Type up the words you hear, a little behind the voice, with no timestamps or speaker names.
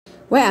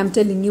Why I'm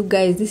telling you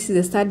guys, this is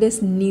the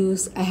saddest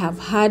news I have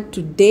heard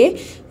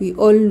today. We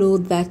all know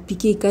that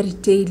PK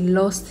Karitei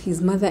lost his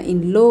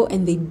mother-in-law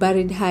and they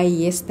buried her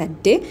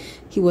yesterday.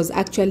 He was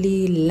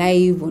actually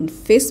live on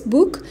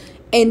Facebook.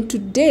 And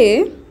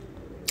today,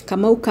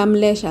 Kamau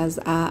Kamlesh has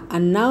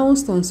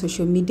announced on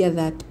social media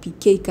that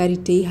PK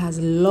Karitei has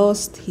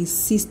lost his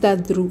sister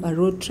through a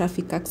road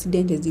traffic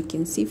accident, as you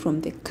can see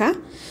from the car.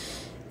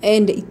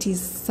 And it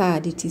is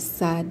sad,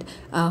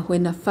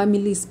 when a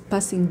family is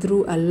passing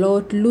through a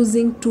lot.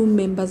 Losing two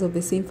members of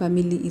the same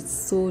family is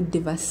so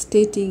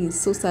devastating.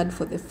 It's so sad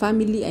for the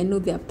family. I know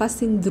they are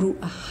passing through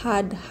a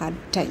hard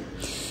time.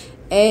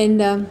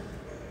 And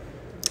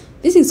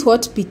this is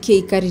what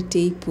PK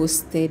Karitei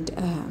posted.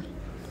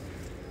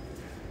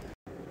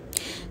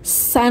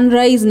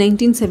 Sunrise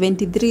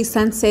 1973,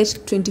 sunset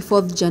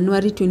 24th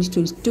January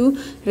 2022.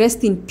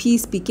 Rest in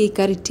peace, PK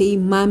Karitei,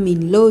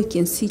 mom-in-law. You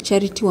can see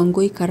Charity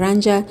Wangoi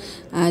Karanja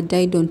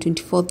died on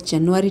 24th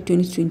January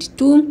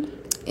 2022,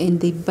 and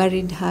they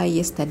buried her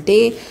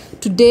yesterday.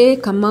 Today,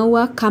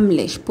 Kamau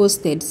Kamlesh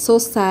posted, so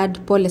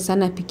sad, pole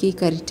sana PK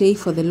Karitei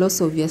for the loss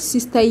of your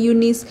sister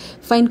Eunice.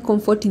 Find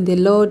comfort in the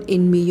Lord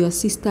and may your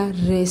sister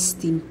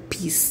rest in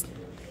peace.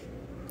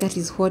 That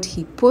is what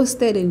he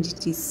posted, and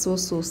it is so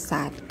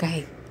sad,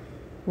 guys.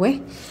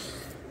 Well,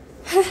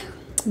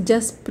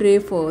 just pray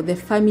for the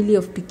family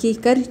of PK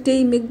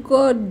Karitei. May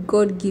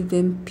God give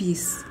them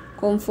peace,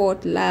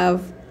 comfort,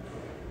 love.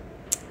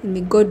 And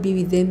may God be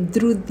with them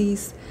through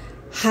this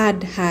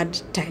hard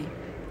time.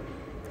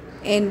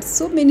 And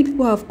so many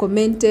people have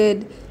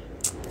commented,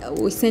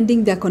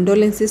 sending their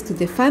condolences to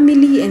the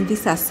family, and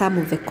these are some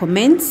of the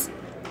comments.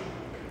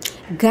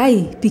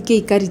 Guy,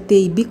 PK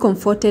Karitei, be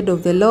comforted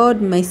of the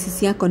Lord. My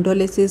sincere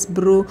condolences,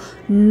 bro.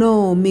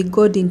 No, may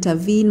God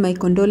intervene. My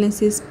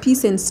condolences,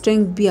 peace and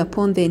strength be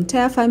upon the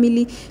entire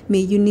family. May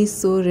Eunice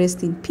so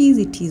rest in peace.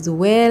 It is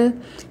well.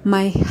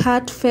 My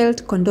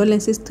heartfelt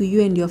condolences to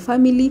you and your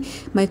family.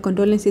 My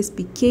condolences,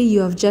 PK.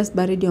 You have just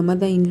buried your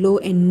mother-in-law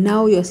and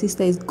now your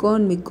sister is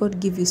gone. May God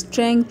give you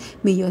strength.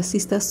 May your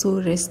sister so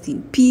rest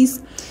in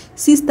peace.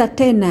 Sister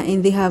Tena,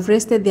 and they have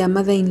rested their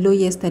mother-in-law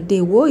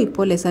yesterday. Woi,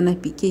 pole sana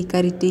PK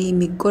Karitei.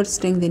 May God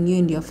strengthen you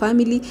and your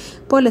family.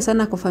 Pole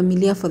sana kwa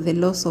familia for the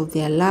loss of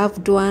their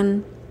loved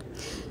one.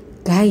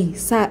 Guy,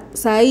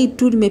 saa hii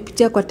tu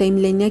nimepitia kwa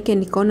timeline yake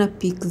nikaona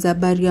pics za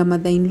burial ya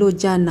mother-in-law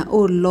jana.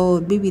 Oh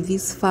Lord, be with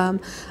this farm.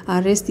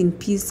 Rest in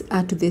peace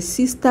to the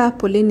sister.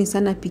 Poleni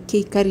sana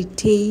PK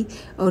Karitei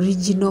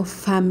original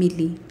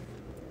family.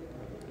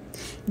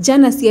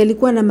 Jana si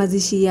alikuwa na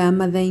mazishi ya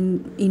mother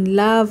in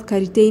love,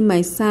 Karitei,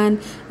 my son.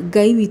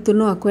 Guy,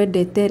 witono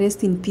akwedete,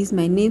 rest in peace,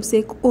 my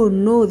namesake. Oh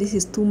no, this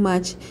is too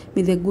much.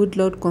 May the good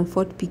Lord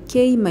comfort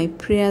PK. My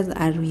prayers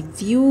are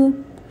with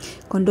you.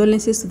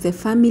 Condolences to the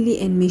family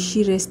and may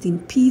she rest in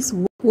peace.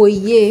 Oh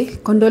yeah,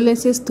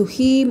 condolences to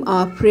him.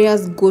 Our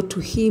prayers go to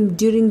him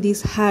during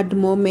this hard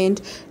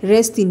moment.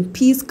 Rest in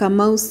peace.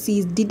 Kamau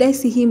says, did I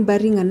see him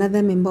burying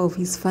another member of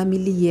his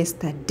family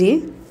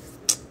yesterday?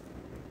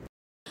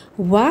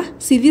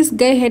 See, this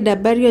guy had a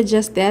burial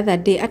just the other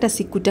day. Hata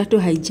siku tatu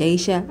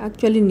haijaisha.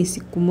 Actually ni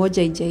siku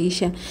moja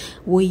haijaisha.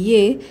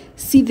 Woye,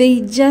 see,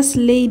 they just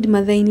laid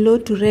mother-in-law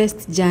to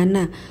rest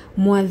jana.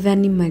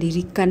 Mwathani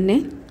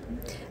maririkane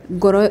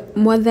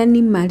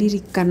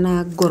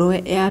goro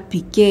ya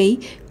PK.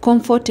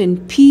 Comfort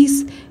and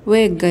peace.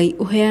 We Ngai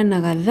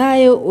uheanaga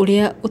thayo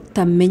uria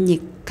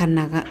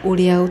utamenyekanaga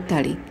uria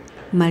utari.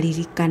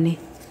 Maririkane.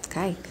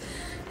 Okay.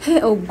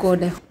 Hey, oh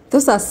God.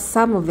 Those are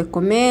some of the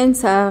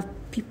comments.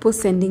 People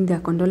sending their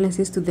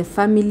condolences to the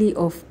family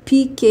of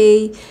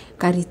PK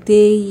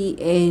Karitei,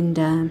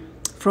 and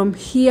from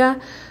here,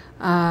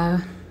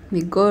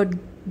 may God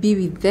be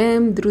with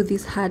them through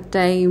this hard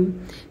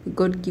time. May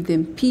God give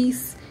them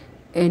peace,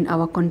 and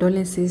our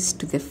condolences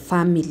to the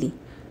family.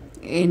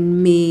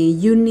 And may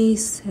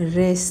Eunice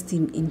rest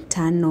in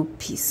eternal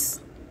peace.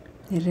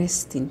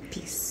 Rest in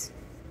peace.